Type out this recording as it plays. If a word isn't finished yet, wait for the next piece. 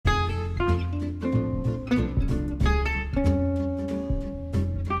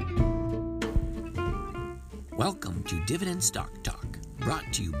Welcome to Dividend Stock Talk,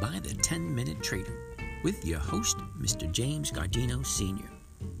 brought to you by the 10-Minute Trader, with your host, Mr. James Gardino Sr.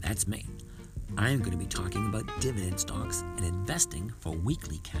 That's me. I'm going to be talking about dividend stocks and investing for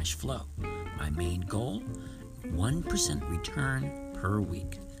weekly cash flow. My main goal, 1% return per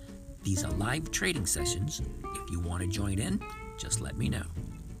week. These are live trading sessions. If you want to join in, just let me know.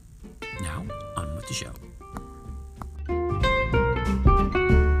 Now, on with the show.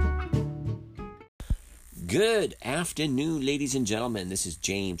 Good afternoon, ladies and gentlemen. This is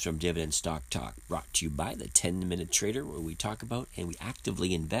James from Dividend Stock Talk, brought to you by the 10-Minute Trader, where we talk about and we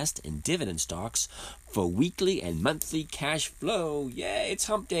actively invest in dividend stocks for weekly and monthly cash flow. Yeah, it's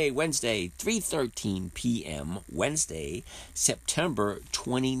Hump Day, Wednesday, 3:13 p.m., Wednesday, September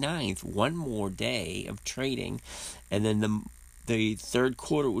 29th. One more day of trading, and then the third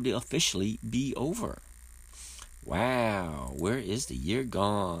quarter will officially be over. Wow, where is the year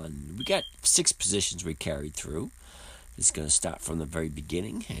gone? We got 6 positions we carried through. It's going to start from the very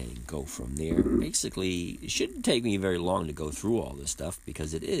beginning and go from there. Basically, it shouldn't take me very long to go through all this stuff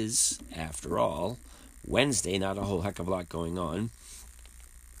because it is, after all, Wednesday, not a whole heck of a lot going on.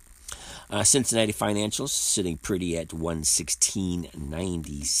 Cincinnati Financials sitting pretty at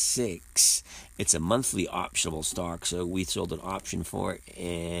 116.96. It's a monthly optional stock, so we sold an option for it,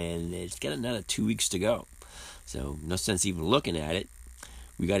 and it's got another 2 weeks to go. So no sense even looking at it.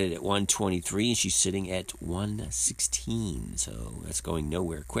 We got it at 123, and she's sitting at 116. So that's going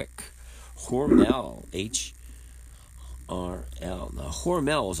nowhere quick. Hormel, HRL. Now,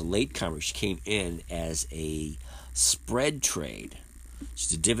 Hormel was a latecomer. She came in as a spread trade.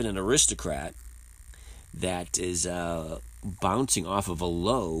 She's a dividend aristocrat that is bouncing off of a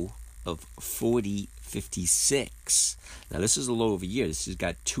low of 40.56. Now, this is a low of a year. This has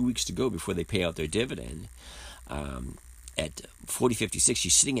got 2 weeks to go before they pay out their dividend. At 40.56,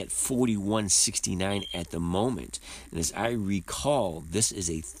 she's sitting at 41.69 at the moment. And as I recall, this is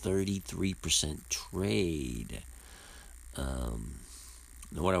a 33% trade. Now,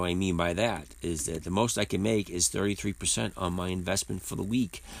 what do I mean by that? Is that the most I can make is 33% on my investment for the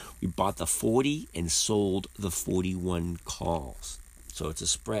week. We bought the 40 and sold the 41 calls. So it's a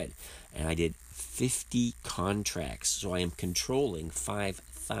spread. And I did 50 contracts. So I am controlling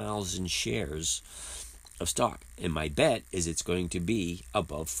 5,000 shares of stock, and my bet is it's going to be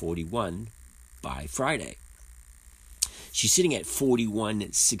above 41 by Friday. She's sitting at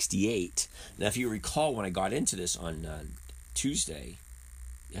 41.68. Now, if you recall, when I got into this on yesterday,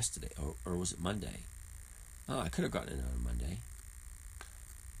 or was it Monday? Oh, I could have gotten it on Monday.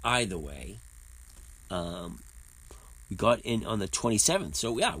 Either way, we got in on the 27th.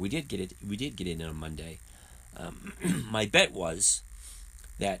 So yeah, we did get it. We did get in on Monday. My bet was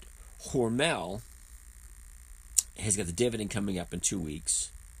that Hormel has got the dividend coming up in 2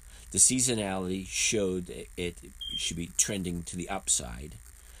 weeks. The seasonality showed it should be trending to the upside.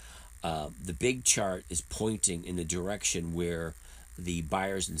 The big chart is pointing in the direction where the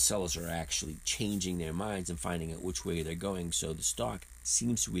buyers and sellers are actually changing their minds and finding out which way they're going. So the stock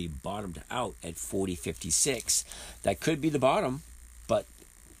seems to be bottomed out at 40.56. That could be the bottom, but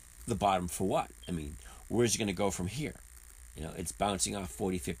the bottom for what? I mean, where's it going to go from here? You know, it's bouncing off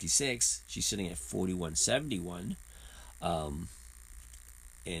 40.56. She's sitting at 41.71.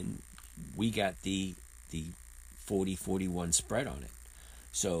 And we got the 40-41 spread on it.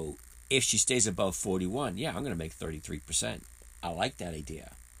 So if she stays above 41, yeah, I'm going to make 33%. I like that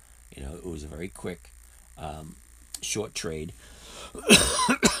idea. You know, it was a very quick, short trade.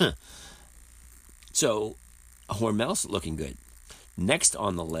 So Hormel's looking good. Next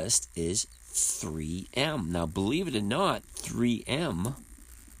on the list is 3M. Now, believe it or not, 3M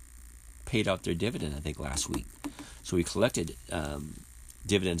paid out their dividend, I think, last week. So we collected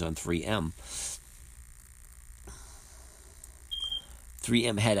dividends on 3M.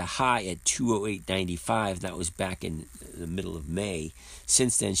 3M had a high at 208.95. That was back in the middle of May.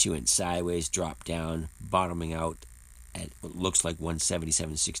 Since then, she went sideways, dropped down, bottoming out at what looks like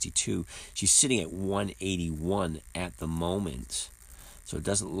 177.62. She's sitting at 181 at the moment. So it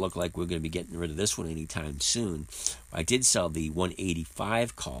doesn't look like we're going to be getting rid of this one anytime soon. I did sell the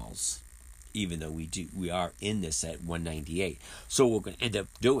 185 calls, even though we are in this at 198. So what we're going to end up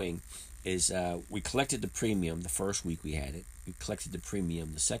doing is we collected the premium the first week we had it. We collected the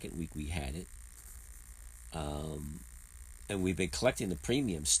premium the second week we had it. And we've been collecting the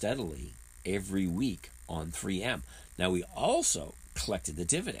premium steadily every week on 3M. Now, we also collected the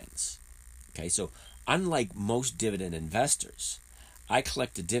dividends. Okay, so unlike most dividend investors, I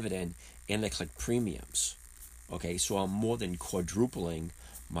collect a dividend and I collect premiums. Okay, so I'm more than quadrupling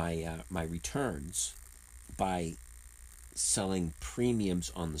my returns by selling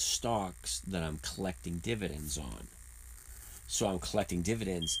premiums on the stocks that I'm collecting dividends on. So I'm collecting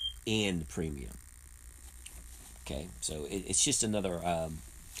dividends and premium. Okay, so it's just another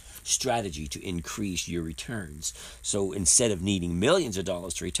strategy to increase your returns. So instead of needing millions of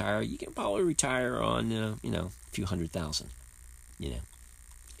dollars to retire, you can probably retire on a few $100,000.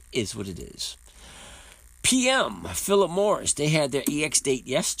 Is what it is. PM, Philip Morris, they had their EX date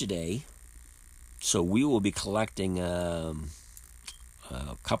yesterday, so we will be collecting a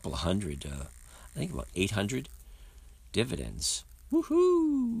couple of hundred, I think about 800 dividends.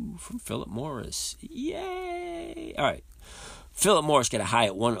 Woohoo! From Philip Morris. Yay! All right. Philip Morris got a high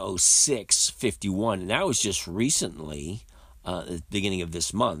at 106.51, and that was just recently, at the beginning of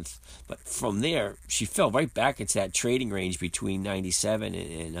this month. But from there, she fell right back into that trading range between 97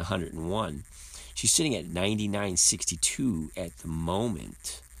 and 101. She's sitting at 99.62 at the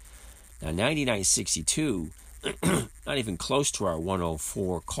moment. Now, 99.62, not even close to our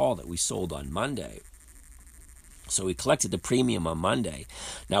 104 call that we sold on Monday. So we collected the premium on Monday.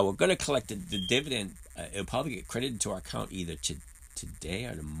 Now we're going to collect the dividend. It'll probably get credited to our account either today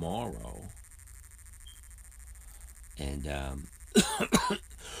or tomorrow. And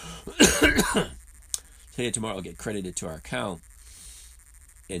today or tomorrow will get credited to our account.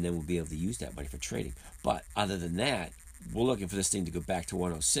 And then we'll be able to use that money for trading. But other than that, we're looking for this thing to go back to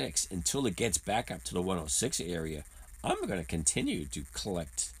 106. Until it gets back up to the 106 area, I'm going to continue to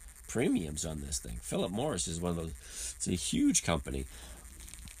collect premiums on this thing. Philip Morris is one of those. It's a huge company.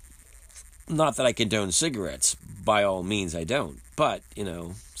 Not that I condone cigarettes. By all means, I don't. But,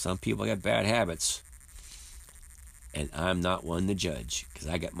 some people got bad habits. And I'm not one to judge, because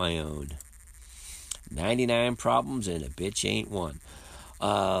I got my own. 99 problems and a bitch ain't one.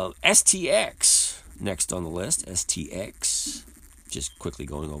 STX, next on the list. STX. Just quickly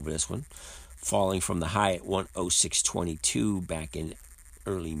going over this one. Falling from the high at 106.22 back in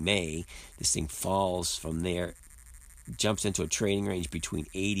early May. This thing falls from there, jumps into a trading range between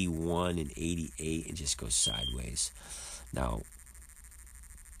 81 and 88 and just goes sideways. Now,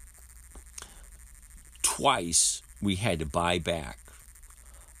 twice we had to buy back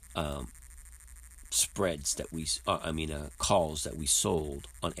spreads that calls that we sold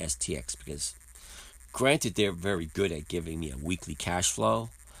on STX, because granted, they're very good at giving me a weekly cash flow,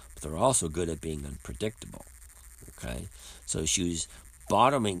 but they're also good at being unpredictable. Okay, so she was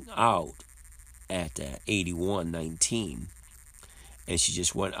bottoming out at 81.19, and she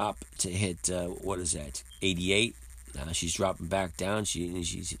just went up to hit 88. Now she's dropping back down.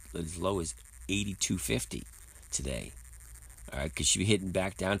 She's as low as 82.50 today. All right, could she be hitting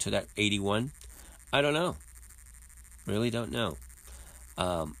back down to that 81? I don't know. Really don't know.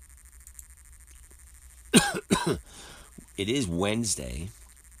 It is Wednesday.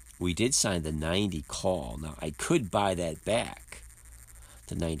 We did sign the 90 call. Now, I could buy that back,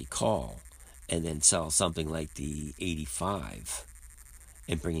 the 90 call, and then sell something like the 85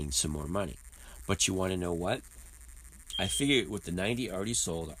 and bring in some more money. But you want to know what? I figured with the 90 already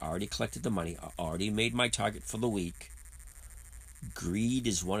sold, I already collected the money, I already made my target for the week. Greed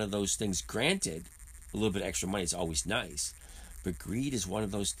is one of those things. Granted, a little bit of extra money is always nice, but greed is one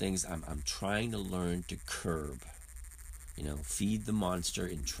of those things I'm trying to learn to curb. Feed the monster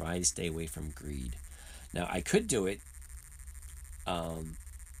and try to stay away from greed. Now, I could do it, and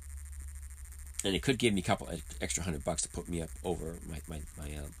it could give me a couple extra $100 to put me up over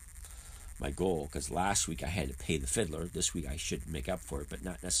my goal, because last week I had to pay the fiddler. This week I should make up for it, but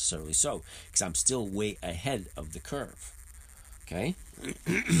not necessarily so, because I'm still way ahead of the curve. Okay?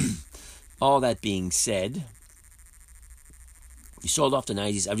 All that being said, you sold off the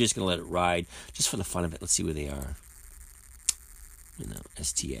 90s. I'm just going to let it ride just for the fun of it. Let's see where they are.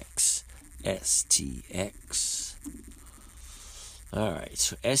 STX. All right,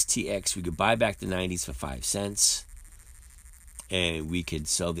 so STX, we could buy back the 90s for 5 cents, and we could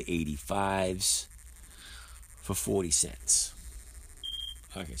sell the 85s for 40 cents.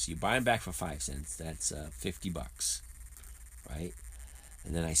 Okay, so you buy them back for 5 cents. That's $50, right?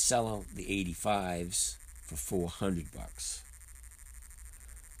 And then I sell the 85s for $400.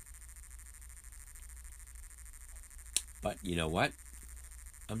 But you know what?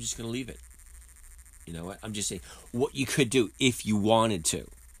 I'm just going to leave it. You know what? I'm just saying what you could do if you wanted to.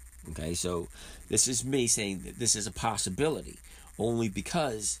 Okay, so this is me saying that this is a possibility, only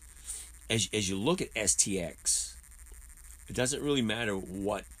because as you look at STX, it doesn't really matter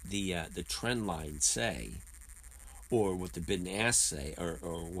what the trend lines say, or what the bid and ask say, or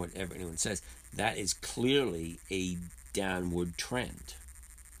whatever anyone says. That is clearly a downward trend.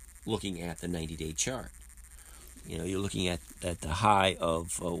 Looking at the 90-day chart. You're looking at the high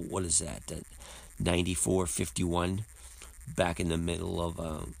of, what is that? That 94.51. back in the middle of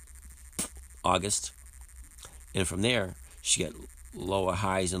August. And from there, she got lower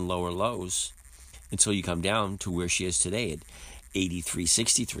highs and lower lows until you come down to where she is today at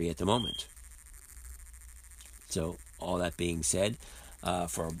 83.63 at the moment. So all that being said,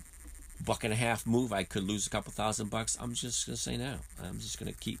 for a $1.50 move, I could lose a couple $1,000. I'm just going to say no. I'm just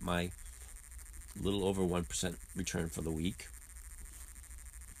going to keep my little over 1% return for the week.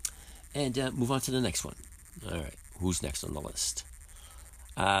 And move on to the next one. All right, who's next on the list?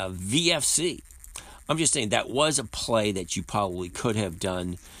 VFC. I'm just saying that was a play that you probably could have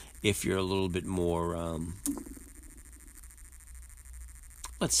done if you're a little bit more,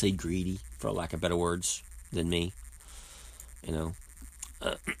 let's say, greedy, for lack of better words, than me. You know,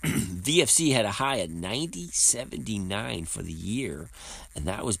 VFC had a high at 90.79 for the year, and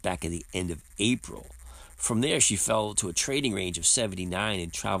that was back at the end of April. From there, she fell to a trading range of 79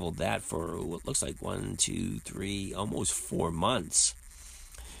 and traveled that for what looks like 1, 2, 3, almost 4 months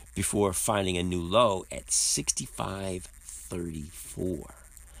before finding a new low at 65.34.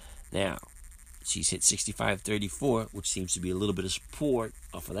 Now, she's hit 65.34, which seems to be a little bit of support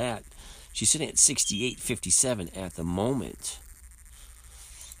off of that. She's sitting at 68.57 at the moment.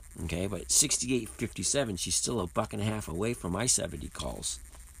 Okay, but at 68.57, she's still a $1.50 away from my 70 calls.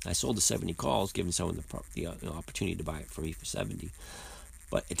 I sold the 70 calls, giving someone the opportunity to buy it for me for 70.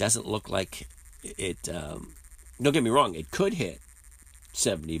 But it doesn't look like it. Don't get me wrong; it could hit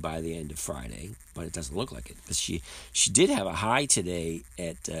 70 by the end of Friday, but it doesn't look like it because she did have a high today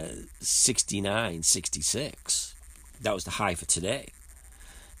at 69.66. That was the high for today.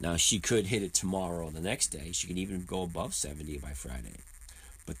 Now she could hit it tomorrow or the next day. She could even go above 70 by Friday.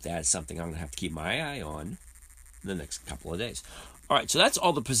 But that's something I'm going to have to keep my eye on in the next couple of days. All right, so that's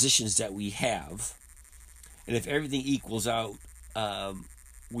all the positions that we have. And if everything equals out,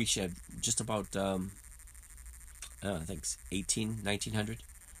 we should have just about, I think, 1,900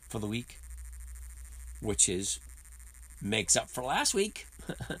 for the week, which makes up for last week.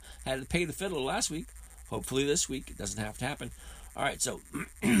 Had to pay the fiddler last week. Hopefully this week it doesn't have to happen. All right, so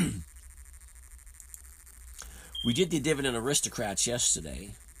we did the Dividend Aristocrats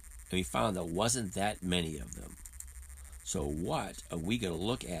yesterday, and we found there wasn't that many of them. So what are we going to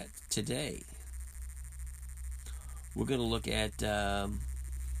look at today? We're going to look at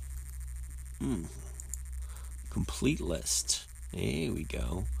complete list. There we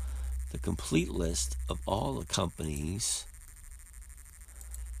go. The complete list of all the companies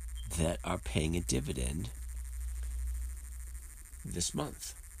that are paying a dividend this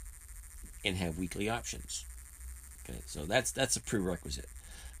month and have weekly options. Okay, so that's a prerequisite.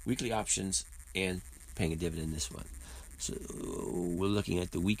 Weekly options and paying a dividend this month. So we're looking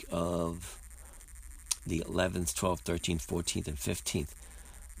at the week of the 11th, 12th, 13th, 14th, and 15th.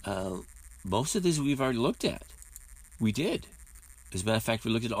 Most of these we've already looked at. We did. As a matter of fact,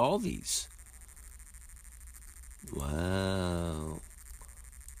 we looked at all these. Wow.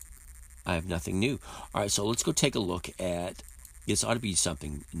 I have nothing new. All right, so let's go take a look at, this ought to be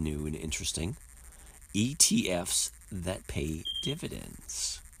something new and interesting, ETFs that pay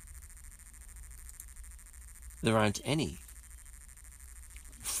dividends. There aren't any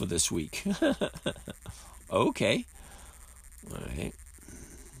for this week. Okay. All right.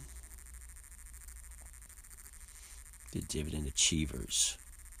 The dividend achievers.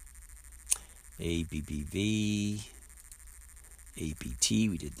 ABBV. ABT,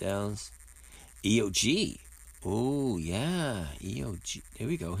 we did those. EOG. Oh, yeah. EOG. There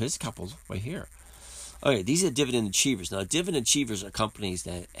we go. Here's a couple right here. Okay, these are dividend achievers. Now, dividend achievers are companies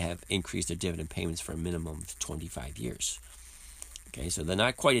that have increased their dividend payments for a minimum of 25 years. Okay, so they're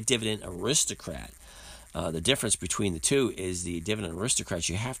not quite a dividend aristocrat. The difference between the two is the dividend aristocrats,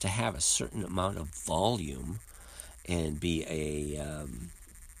 you have to have a certain amount of volume and be a,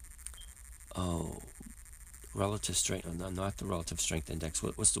 relative strength, not the relative strength index.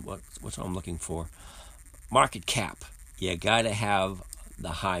 What's what I'm looking for? Market cap. You got to have the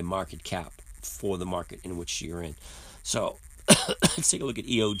high market cap for the market in which you're in. So let's take a look at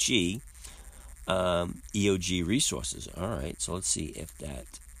EOG. EOG Resources. All right, so let's see if that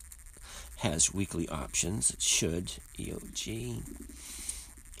has weekly options. It should. EOG.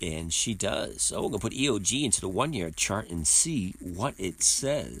 And she does. So we're going to put EOG into the 1-year chart and see what it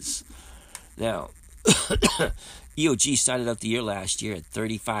says. Now, EOG started out the year last year at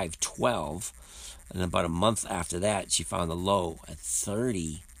 35.12. And about a month after that, she found a low at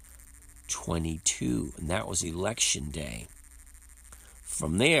 30.22. And that was election day.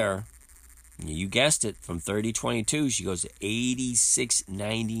 From there, you guessed it, from 30.22, she goes to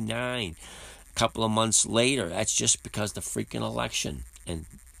 86.99. A couple of months later, that's just because the freaking election. And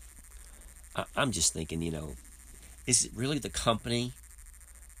I'm just thinking, is it really the company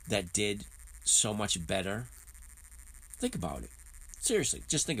that did so much better? Think about it. Seriously,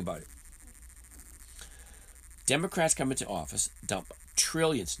 just think about it. Democrats come into office, dump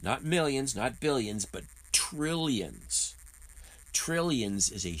trillions, not millions, not billions, but trillions.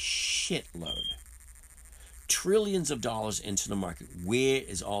 Trillions is a shitload. Trillions of dollars into the market. Where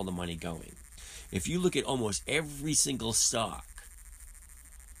is all the money going? If you look at almost every single stock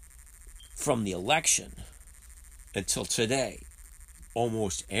from the election until today,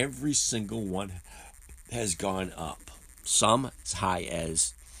 almost every single one has gone up. Some as high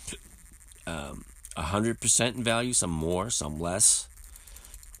as 100% in value, some more, some less.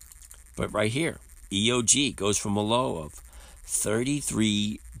 But right here, EOG goes from a low of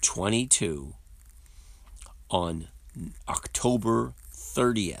 33.22 on October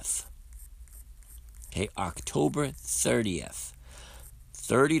 30th. Okay, October 30th.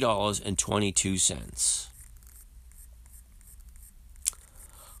 $30.22.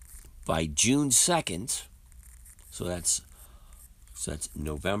 By June 2nd, so that's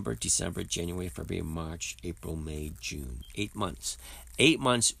November, December, January, February, March, April, May, June. 8 months. 8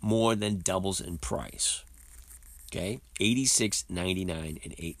 months more than doubles in price. Okay? $86.99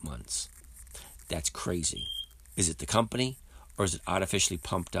 in 8 months. That's crazy. Is it the company, or is it artificially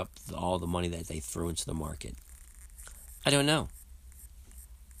pumped up all the money that they threw into the market? I don't know.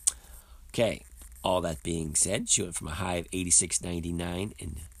 Okay, all that being said, she went from a high of $86.99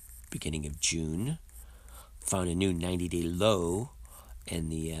 in the beginning of June, found a new 90-day low in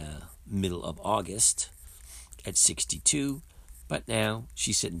the middle of August at 62, but now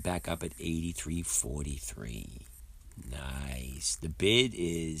she's sitting back up at 83.43. Nice. The bid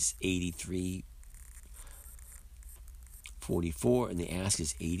is 83.44 and the ask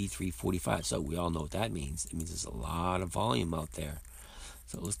is 83.45. So we all know what that means. It means there's a lot of volume out there.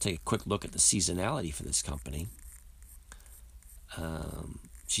 So let's take a quick look at the seasonality for this company.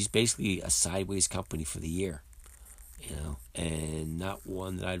 She's basically a sideways company for the year, you know, and not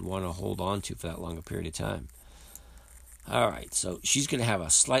one that I'd want to hold on to for that long a period of time. All right, so she's going to have a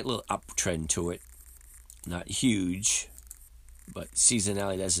slight little uptrend to it. Not huge, but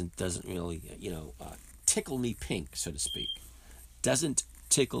seasonality doesn't really, tickle me pink, so to speak. Doesn't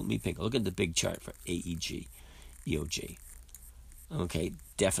tickle me pink. Look at the big chart for EOG. Okay,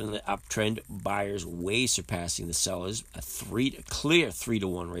 definitely uptrend. Buyers way surpassing the sellers. A clear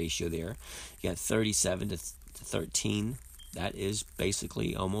 3-to-1 ratio there. You got 37 to 13. That is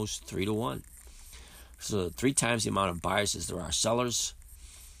basically almost 3-to-1. So 3 times the amount of buyers as there are sellers.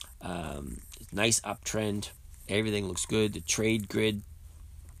 Nice uptrend. Everything looks good. The trade grid,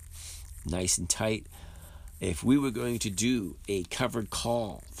 nice and tight. If we were going to do a covered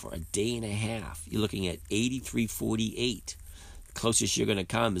call for a day and a half, you're looking at 83.48. The closest you're going to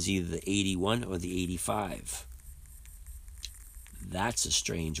come is either the 81 or the 85. That's a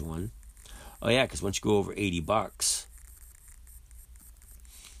strange one. Oh yeah, because once you go over $80,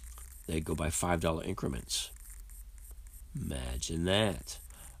 they go by $5 increments. Imagine that.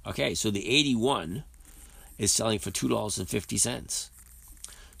 Okay, so the 81 is selling for $2.50.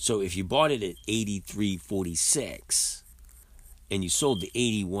 So if you bought it at 83.46 and you sold the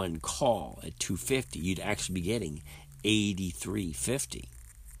 81 call at $2.50, you'd actually be getting $83.50.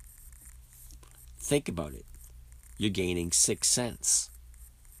 Think about it. You're gaining 6 cents.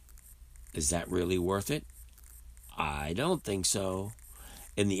 Is that really worth it? I don't think so.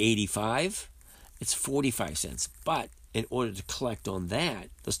 In the 85, it's 45 cents. But in order to collect on that,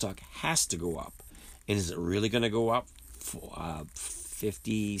 the stock has to go up. And is it really going to go up for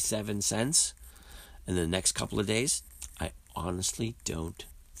 57 cents in the next couple of days? I honestly don't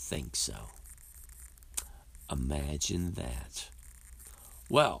think so. Imagine that.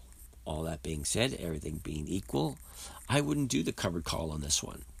 Well, all that being said, everything being equal, I wouldn't do the covered call on this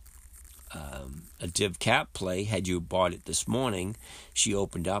one. A div cap play, had you bought it this morning, she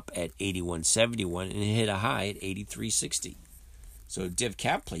opened up at 81.71 and hit a high at 83.60. So div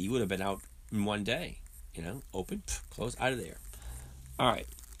cap play, you would have been out in one day. Open, close, out of there. All right.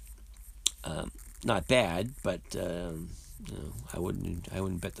 Not bad, but I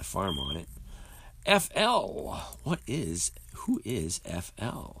wouldn't bet the farm on it. FL. Who is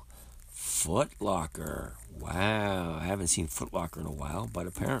FL? Foot Locker. Wow, I haven't seen Foot Locker in a while, but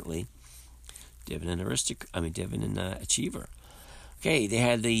apparently dividend achiever. Okay, they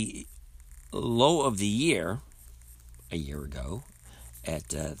had the low of the year a year ago at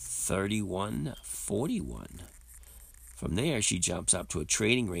 31.41. From there, she jumps up to a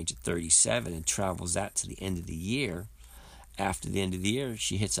trading range at 37 and travels that to the end of the year. After the end of the year,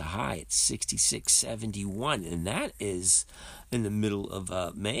 she hits a high at 66.71, and that is in the middle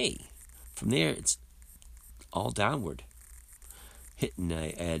of May. From there, it's all downward, hitting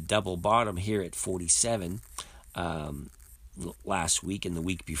a double bottom here at 47 last week and the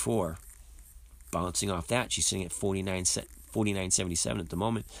week before. Bouncing off that, she's sitting at 49.77 at the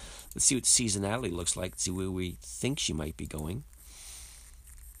moment. Let's see what the seasonality looks like. See where we think she might be going.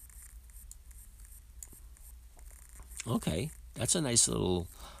 Okay, that's a nice little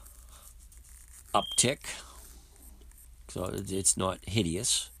uptick. So it's not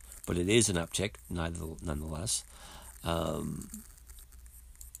hideous, but it is an uptick nonetheless. The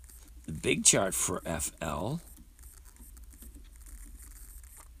big chart for FL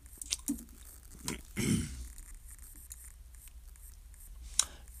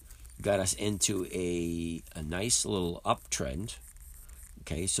got us into a nice little uptrend.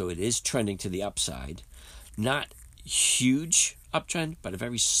 Okay, so it is trending to the upside. Not huge uptrend, but a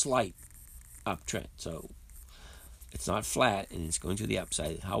very slight uptrend. So it's not flat, and it's going to the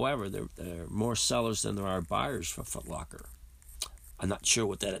upside. However, there are more sellers than there are buyers for Foot Locker. I'm not sure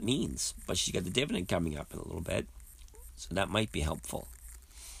what that means, but she's got the dividend coming up in a little bit, so that might be helpful.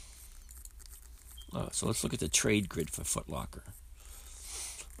 So let's look at the trade grid for Foot Locker.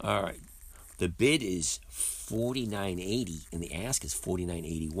 All right, the bid is $49.80, and the ask is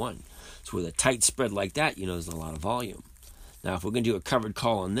 $49.81. So with a tight spread like that, you know there's a lot of volume. Now, if we're going to do a covered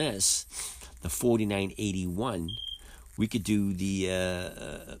call on this, the $49.81, we could do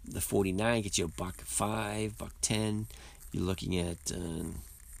the 49, get you $1.05, $1.10. You're looking at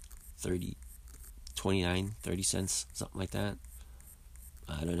 30 cents, something like that.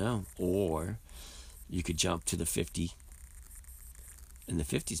 I don't know. Or you could jump to the 50, and the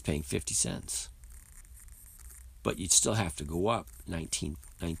 50 is paying 50 cents. But you'd still have to go up 19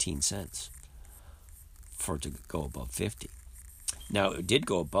 cents for it to go above 50. Now, it did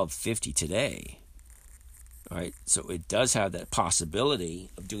go above 50 today. All right, so it does have that possibility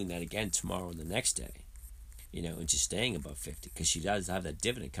of doing that again tomorrow and the next day. You know, and just staying above 50, because she does have that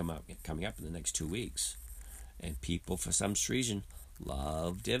dividend coming up in the next 2 weeks. And people, for some reason,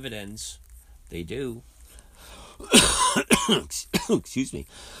 love dividends. They do. Excuse me.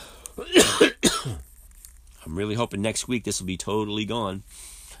 I'm really hoping next week this will be totally gone.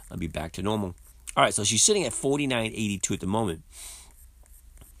 I'll be back to normal. All right, so she's sitting at 49.82 at the moment.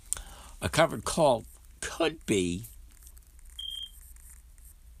 A covered call could be,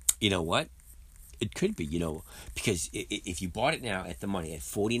 you know what? It could be, because if you bought it now at the money at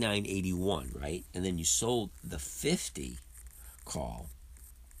 $49.81, right, and then you sold the 50 call,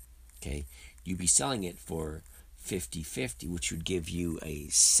 okay, you'd be selling it for $50.50, which would give you a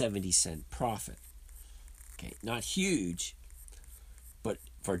 70-cent profit. Okay, not huge, but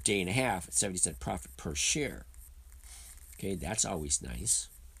for a day and a half, a 70-cent profit per share. Okay, that's always nice.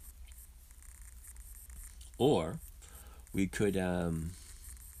 Or we could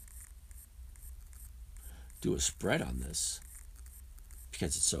do a spread on this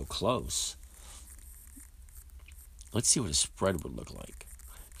because it's so close. Let's see what a spread would look like,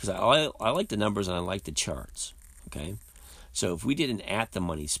 because I like the numbers and I like the charts. Okay, so if we did an at the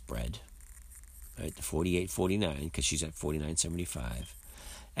money spread, right, the 48.49, because she's at 49.75,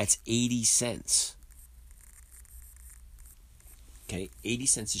 that's 80 cents. Okay, 80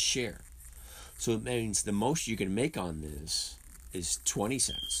 cents a share. So it means the most you can make on this is 20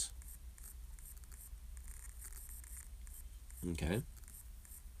 cents. Okay.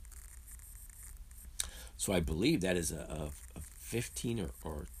 So I believe that is a 15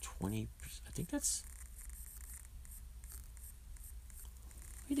 or 20%. I think that's...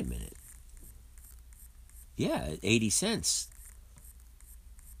 Wait a minute. Yeah, 80 cents.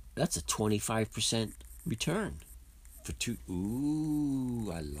 That's a 25% return for two.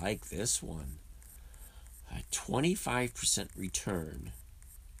 Ooh, I like this one. A 25% return.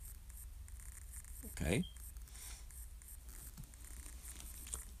 Okay.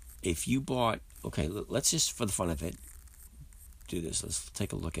 If you bought, okay, let's just, for the fun of it, do this. Let's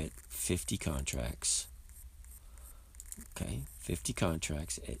take a look at 50 contracts. Okay, 50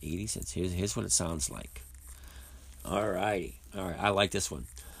 contracts at 80 cents. Here's what it sounds like. All right, I like this one.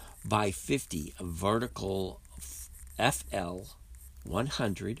 Buy 50 vertical FL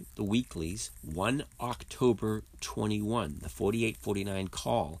 100, the weeklies, 1 October 21, the 48.49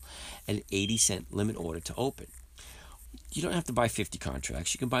 call, and 80-cent limit order to open. You don't have to buy 50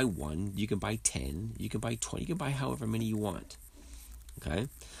 contracts. You can buy 1, you can buy 10, you can buy 20, you can buy however many you want. Okay?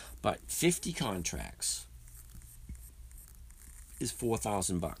 But 50 contracts is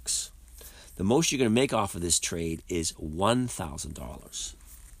 $4,000. The most you're going to make off of this trade is $1,000.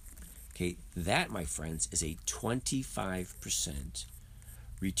 Okay, that, my friends, is a 25%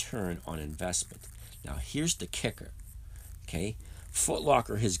 return on investment. Now, here's the kicker. Okay, Foot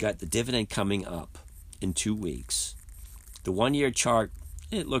Locker has got the dividend coming up in 2 weeks. The 1-year chart,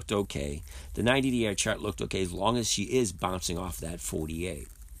 it looked okay. The 90-year chart looked okay as long as she is bouncing off that 48.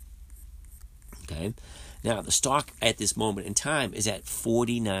 Okay? Now, the stock at this moment in time is at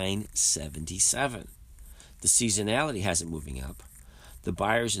 49.77. The seasonality hasn't moving up. The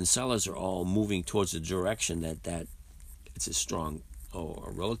buyers and sellers are all moving towards the direction that it's a strong or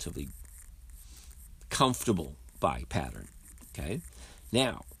a relatively comfortable buy pattern. Okay?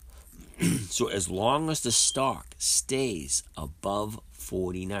 Now, so as long as the stock stays above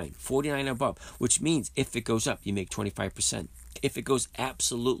 49 above, which means if it goes up, you make 25%. If it goes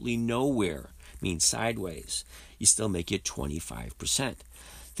absolutely nowhere, means sideways, you still make it 25%.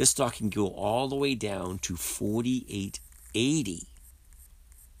 This stock can go all the way down to 48.80.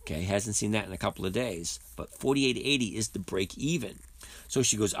 Okay, hasn't seen that in a couple of days, but 48.80 is the break even. So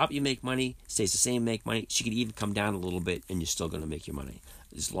she goes up, you make money, stays the same, make money. She could even come down a little bit and you're still going to make your money.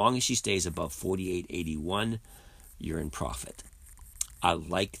 As long as she stays above 48.81, you're in profit. I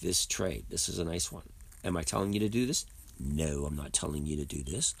like this trade. This is a nice one. Am I telling you to do this? No, I'm not telling you to do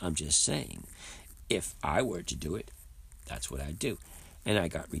this. I'm just saying, if I were to do it, that's what I'd do. And I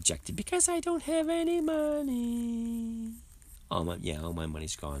got rejected because I don't have any money. All my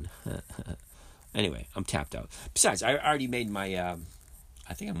money's gone. Anyway, I'm tapped out. Besides, I already made my, I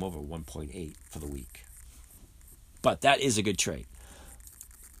think I'm over 1.8 for the week. But that is a good trade.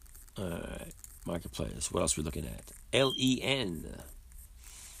 All right, marketplace. What else are we looking at? LEN.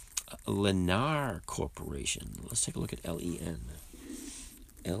 Lennar Corporation. Let's take a look at LEN.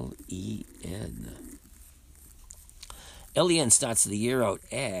 LEN starts the year out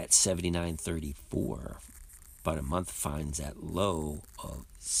at 79.34, but a month finds that low of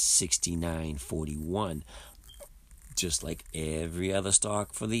 69.41. Just like every other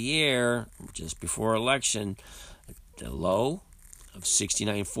stock for the year, just before election, the low of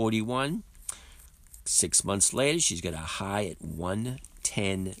 69.41. 6 months later, she's got a high at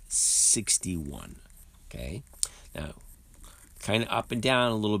 110.61. Okay, now kind of up and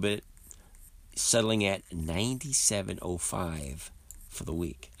down a little bit, settling at 97.05 for the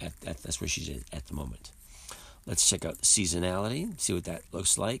week. That's where she's at the moment. Let's check out the seasonality, see what that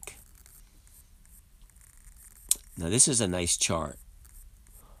looks like. Now this is a nice chart,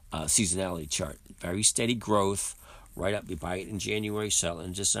 seasonality chart. Very steady growth. Right up, you buy it in January, sell it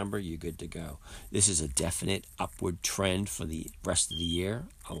in December, you're good to go. This is a definite upward trend for the rest of the year.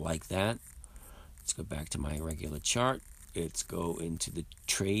 I like that. Let's go back to my regular chart. Let's go into the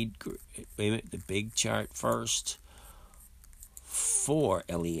trade, wait a minute, the big chart first for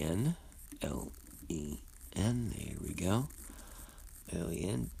LEN. LEN, there we go.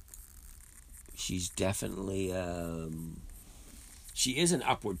 LEN. She's definitely, she is an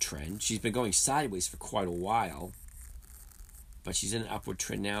upward trend. She's been going sideways for quite a while. But she's in an upward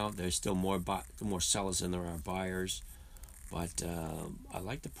trend now. There's still more sellers than there are buyers. But I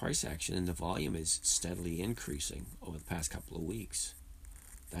like the price action, and the volume is steadily increasing over the past couple of weeks.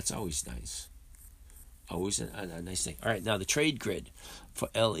 That's always nice. Always a nice thing. All right, now the trade grid for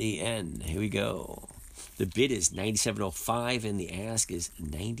LEN. Here we go. The bid is 97.05, and the ask is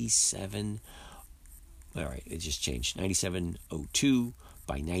 97. All right, it just changed. 97.02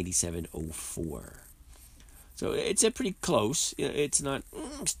 by 97.04. So it's a pretty close. It's not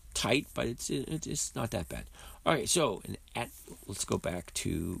tight, but it's not that bad. All right, so let's go back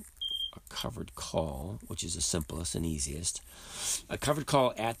to a covered call, which is the simplest and easiest. A covered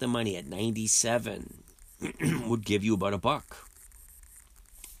call at the money at 97 would give you about $1.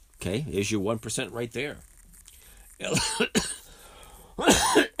 Okay, here's your 1% right there.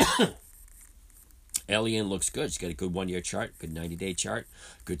 LEN looks good. It's got a good 1-year chart, good 90-day chart,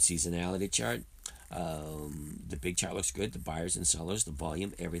 good seasonality chart. The big chart looks good. The buyers and sellers, the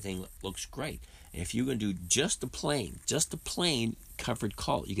volume, everything looks great. And if you're going to do just a plain covered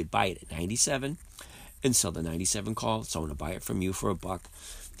call, you could buy it at 97 and sell the 97 call. So I'm going to buy it from you for $1.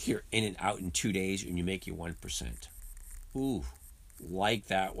 Here, in and out in 2 days, and you make your 1%. Ooh, like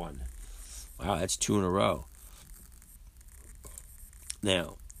that one. Wow, that's 2 in a row.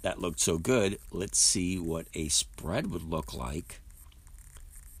 Now, that looked so good. Let's see what a spread would look like.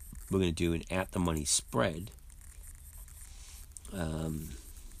 We're going to do an at-the-money spread.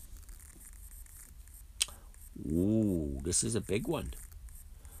 Ooh, this is a big one.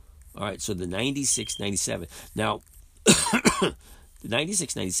 All right, so the 96.97. Now, the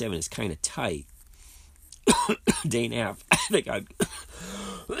 96.97 is kind of tight. Day and a half. I think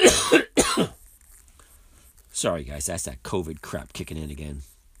Sorry, guys, that's that COVID crap kicking in again.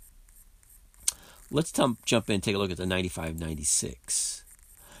 Let's jump in and take a look at the 95.96.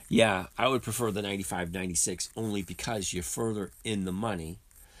 Yeah, I would prefer the 95.96 only because you're further in the money.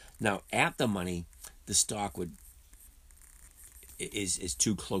 Now, at the money, the stock is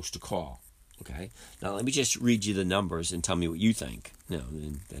too close to call. Okay. Now, let me just read you the numbers and tell me what you think.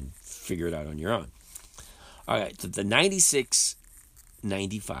 And then figure it out on your own. All right. So the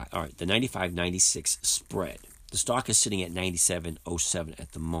 96.95. All right. The 95.96 spread. The stock is sitting at 97.07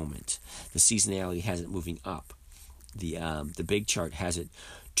 at the moment. The seasonality has it moving up. The big chart has it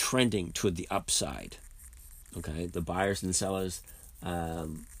trending toward the upside. Okay, the buyers and sellers,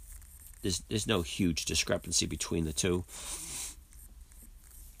 there's no huge discrepancy between the two,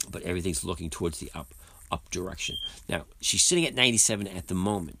 but everything's looking towards the up direction. Now, she's sitting at 97 at the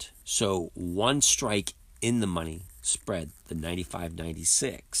moment, so one strike in the money spread, the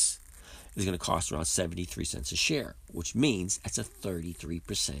 95.96, is going to cost around 73 cents a share, which means that's a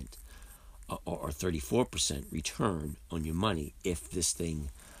 33% or 34% return on your money if this thing,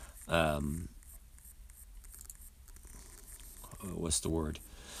 what's the word?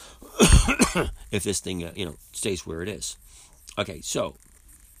 If this thing, stays where it is. Okay, so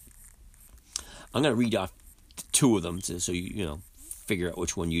I'm going to read off two of them so you figure out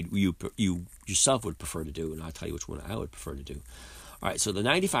which one you yourself would prefer to do, and I'll tell you which one I would prefer to do. All right, so the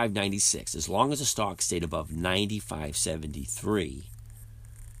 95.96, as long as the stock stayed above 95.73,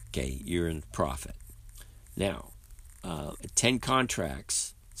 okay, you're in profit. Now, 10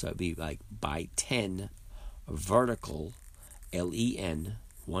 contracts, so it'd be like buy 10 vertical LEN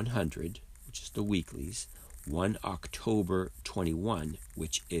 100, which is the weeklies, 1 October 21,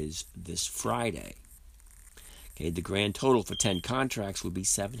 which is this Friday. Okay, the grand total for 10 contracts would be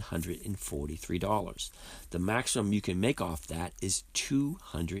 $743. The maximum you can make off that is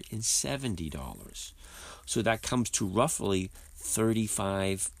 $270. So that comes to roughly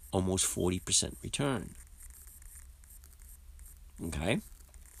 35, almost 40% return. Okay?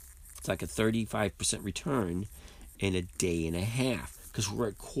 It's like a 35% return in a day and a half. Because we're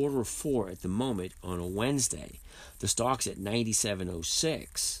at 3:45 at the moment on a Wednesday. The stock's at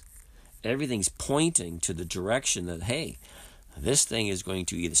 97.06. Everything's pointing to the direction that, hey, this thing is going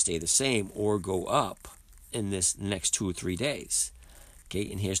to either stay the same or go up in this next 2 or 3 days. Okay,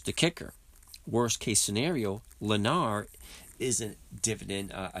 and here's the kicker. Worst case scenario, Lennar is a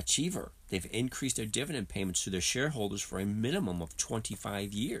dividend achiever. They've increased their dividend payments to their shareholders for a minimum of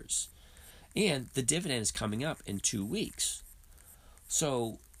 25 years. And the dividend is coming up in 2 weeks.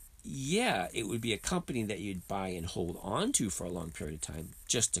 So, yeah, it would be a company that you'd buy and hold on to for a long period of time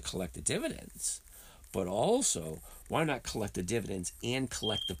just to collect the dividends. But also, why not collect the dividends and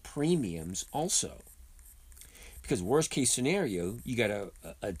collect the premiums also? Because worst case scenario, you got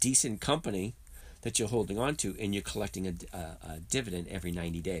a decent company that you're holding on to and you're collecting a dividend every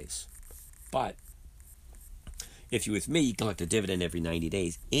 90 days. But if you're with me, you collect a dividend every 90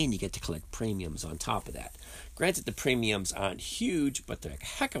 days and you get to collect premiums on top of that. Granted, the premiums aren't huge, but they're a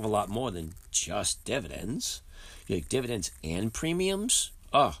heck of a lot more than just dividends. You like dividends and premiums?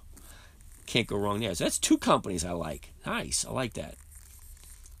 Oh, can't go wrong there. So that's 2 companies I like. Nice, I like that.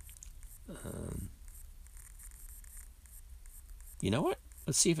 You know what?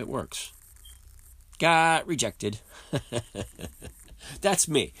 Let's see if it works. Got rejected. That's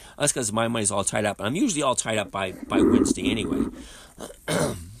me. That's because my money's all tied up. I'm usually all tied up by Wednesday anyway.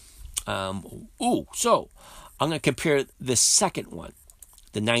 So I'm going to compare the second one,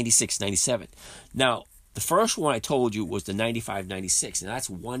 the 96.97. Now, the first one I told you was the 95.96, and that's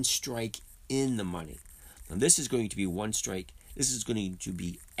one strike in the money. Now, this is going to be one strike. This is going to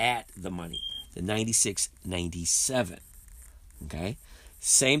be at the money, the 96.97. Okay?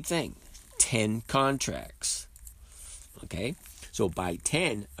 Same thing, 10 contracts. Okay? So buy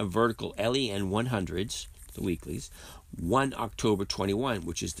 10 of vertical LEN 100s, the weeklies, 1 October 21,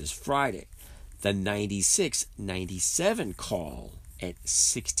 which is this Friday. The 96.97 call at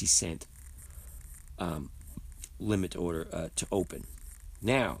 60 cent limit order to open.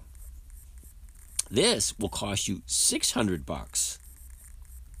 Now, this will cost you $600.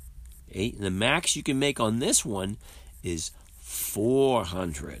 Okay? And the max you can make on this one is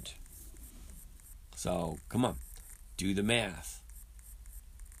 $400. So, come on, do the math.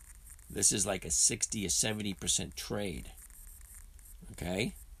 This is like a 60 or 70% trade.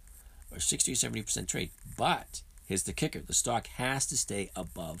 Okay? Or 60 or 70% trade. But here's the kicker. The stock has to stay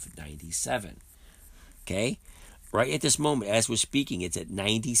above 97. Okay? Right at this moment, as we're speaking, it's at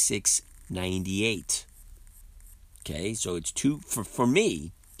 96.98. Okay? So it's for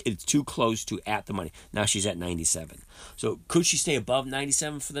me, it's too close to at the money. Now she's at 97. So could she stay above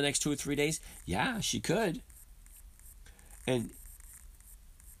 97 for the next 2 or 3 days? Yeah, she could. And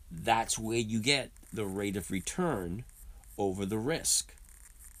that's where you get the rate of return over the risk.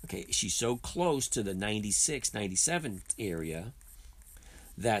 Okay, she's so close to the 96, 97 area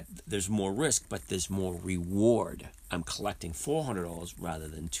that there's more risk, but there's more reward. I'm collecting $400 rather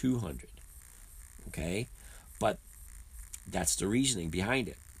than $200. Okay? But that's the reasoning behind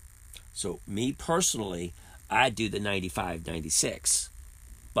it. So me personally, I do the 95, 96.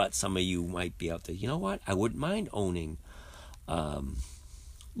 But some of you might be out there, you know what? I wouldn't mind owning Lennar,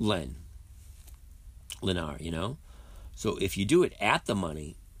 you know? So if you do it at the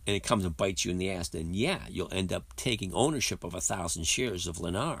money and it comes and bites you in the ass, then yeah, you'll end up taking ownership of 1,000 shares of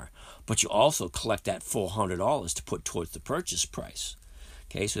Lennar. But you also collect that $400 to put towards the purchase price.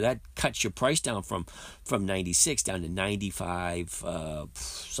 Okay, so that cuts your price down from 96 down to 95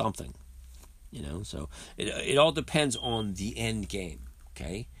 something. You know, so it all depends on the end game.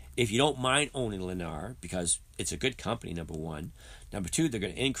 Okay, if you don't mind owning Lennar because it's a good company, number one. Number two, they're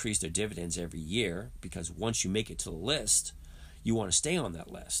going to increase their dividends every year because once you make it to the list, you want to stay on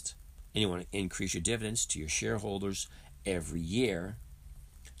that list. And you want to increase your dividends to your shareholders every year.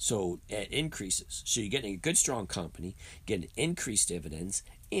 So it increases. So you're getting a good, strong company, getting increased dividends,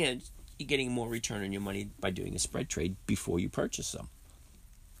 and you're getting more return on your money by doing a spread trade before you purchase them.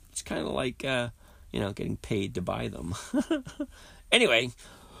 It's kind of like, getting paid to buy them. Anyway,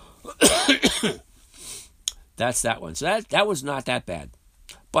 that's that one. So that was not that bad.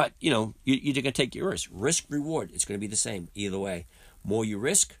 But, you're going to take your risk. Risk, reward, it's going to be the same either way. More you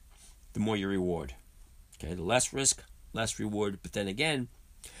risk, the more you reward. Okay, the less risk, less reward. But then again,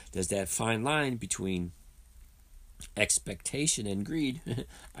 there's that fine line between expectation and greed.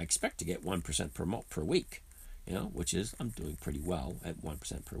 I expect to get 1% per week, which is, I'm doing pretty well at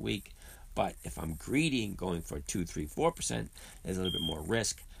 1% per week. But if I'm greedy and going for 2, 3, 4%, there's a little bit more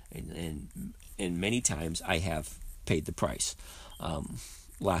risk. And many times I have paid the price.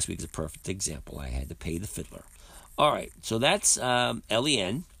 Last week is a perfect example. I had to pay the fiddler. All right, so that's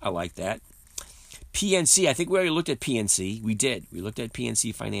LEN. I like that. PNC, I think we already looked at PNC. We did. We looked at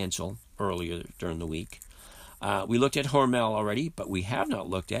PNC Financial earlier during the week. We looked at Hormel already, but we have not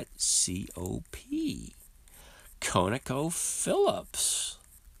looked at COP. ConocoPhillips.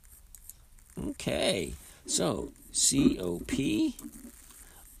 Okay, so COP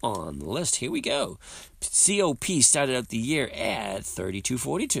on the list. Here we go. COP started out the year at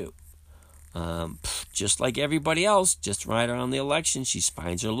 32.42. Just like everybody else, just right around the election, she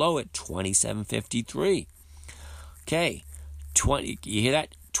finds her low at 27.53. Okay, you hear that?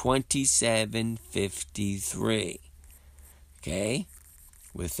 27.53. Okay,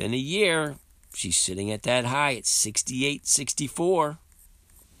 within a year, she's sitting at that high at 68.64.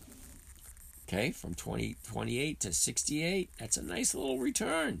 Okay, from 28 to 68, that's a nice little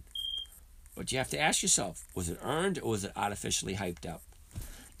return. But you have to ask yourself, was it earned or was it artificially hyped up?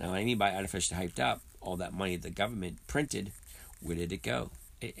 Now, what I mean by artificially hyped up, all that money the government printed, where did it go?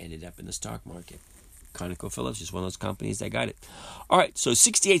 It ended up in the stock market. ConocoPhillips is one of those companies that got it. All right, so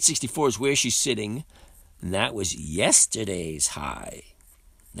 68.64 is where she's sitting, and that was yesterday's high.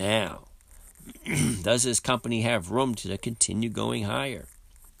 Now, does this company have room to continue going higher?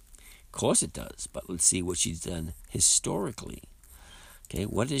 Of course it does, but let's see what she's done historically. Okay,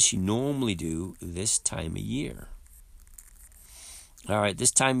 what does she normally do this time of year? All right,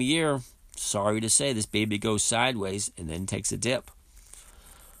 this time of year, sorry to say, this baby goes sideways and then takes a dip.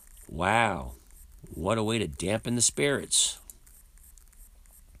 Wow, what a way to dampen the spirits.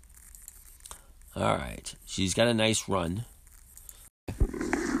 All right, she's got a nice run.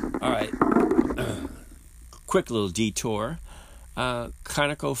 All right, quick little detour.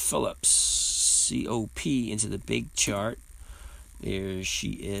 ConocoPhillips, COP into the big chart. There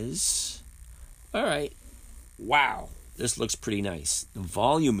she is. All right. Wow. This looks pretty nice. The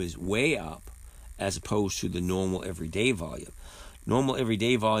volume is way up as opposed to the normal everyday volume. Normal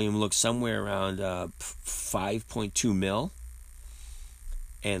everyday volume looks somewhere around 5.2 mil.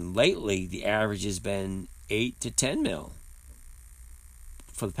 And lately, the average has been 8 to 10 mil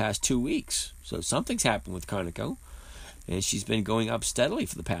for the past 2 weeks. So something's happened with Conoco. And she's been going up steadily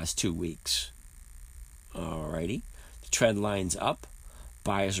for the past 2 weeks. Alrighty. The trend line's up.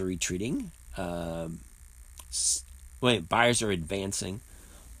 Buyers are retreating. Buyers are advancing.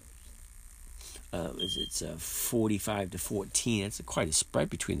 It's 45 to 14. That's quite a spread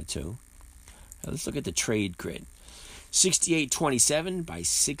between the two. Now let's look at the trade grid. 68.27 by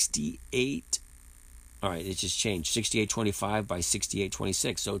 68. All right, it just changed. 68.25 by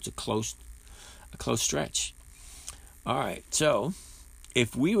 68.26. So it's a close stretch. All right, so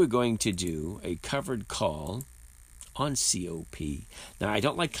if we were going to do a covered call on COP, now I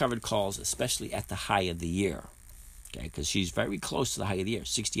don't like covered calls, especially at the high of the year, okay, because she's very close to the high of the year,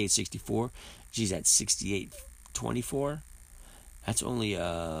 68.64. She's at 68.24. That's only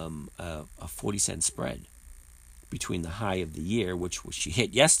a 40-cent spread. between the high of the year, which she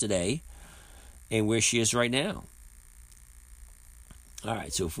hit yesterday, and where she is right now. All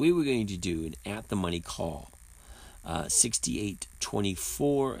right, so if we were going to do an at-the-money call,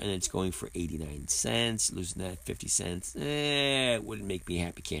 68.24, and it's going for 89 cents, losing that 50 cents, it wouldn't make me a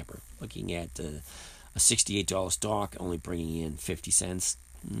happy camper. Looking at a $68 stock, only bringing in 50 cents,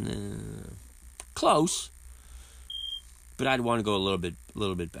 close, but I'd want to go a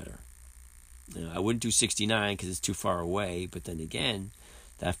little bit better. I wouldn't do 69 because it's too far away, but then again,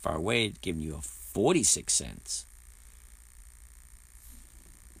 that far away, it's giving you a 46 cents.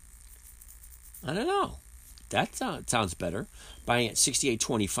 I don't know. That sounds better. Buying at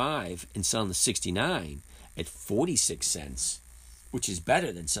 68.25 and selling the 69 at 46 cents, which is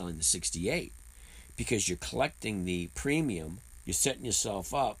better than selling the 68, because you're collecting the premium, you're setting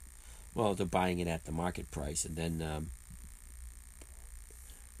yourself up. Well, they're buying it at the market price, and then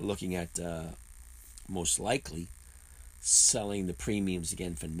looking at most likely selling the premiums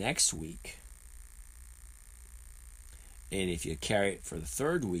again for next week. And if you carry it for the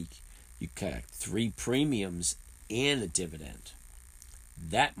third week, you collect 3 premiums and a dividend.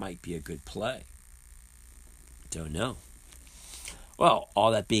 That might be a good play. Don't know. Well,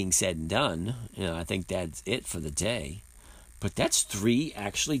 all that being said and done, I think that's it for the day. But that's 3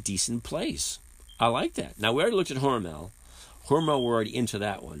 actually decent plays. I like that. Now, we already looked at Hormel. Hormel, we're already into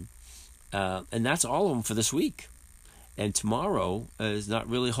that one. And that's all of them for this week. And tomorrow is not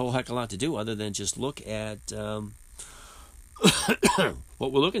really a whole heck of a lot to do other than just look at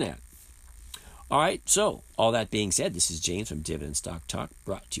what we're looking at. All right, so all that being said, this is James from Dividend Stock Talk,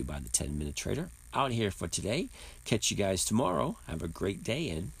 brought to you by the 10-Minute Trader. Out here for today. Catch you guys tomorrow. Have a great day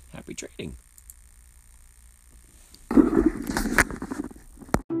and happy trading.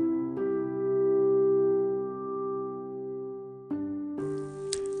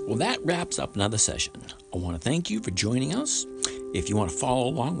 Well, that wraps up another session. I want to thank you for joining us. If you want to follow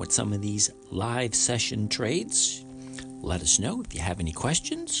along with some of these live session trades, let us know. If you have any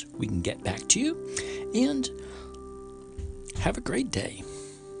questions, we can get back to you. And have a great day.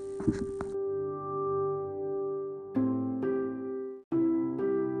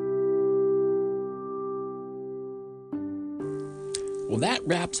 Well, that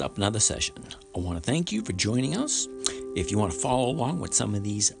wraps up another session. I want to thank you for joining us. If you want to follow along with some of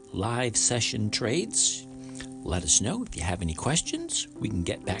these live session trades, let us know. If you have any questions, we can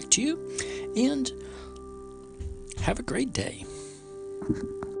get back to you. And have a great day.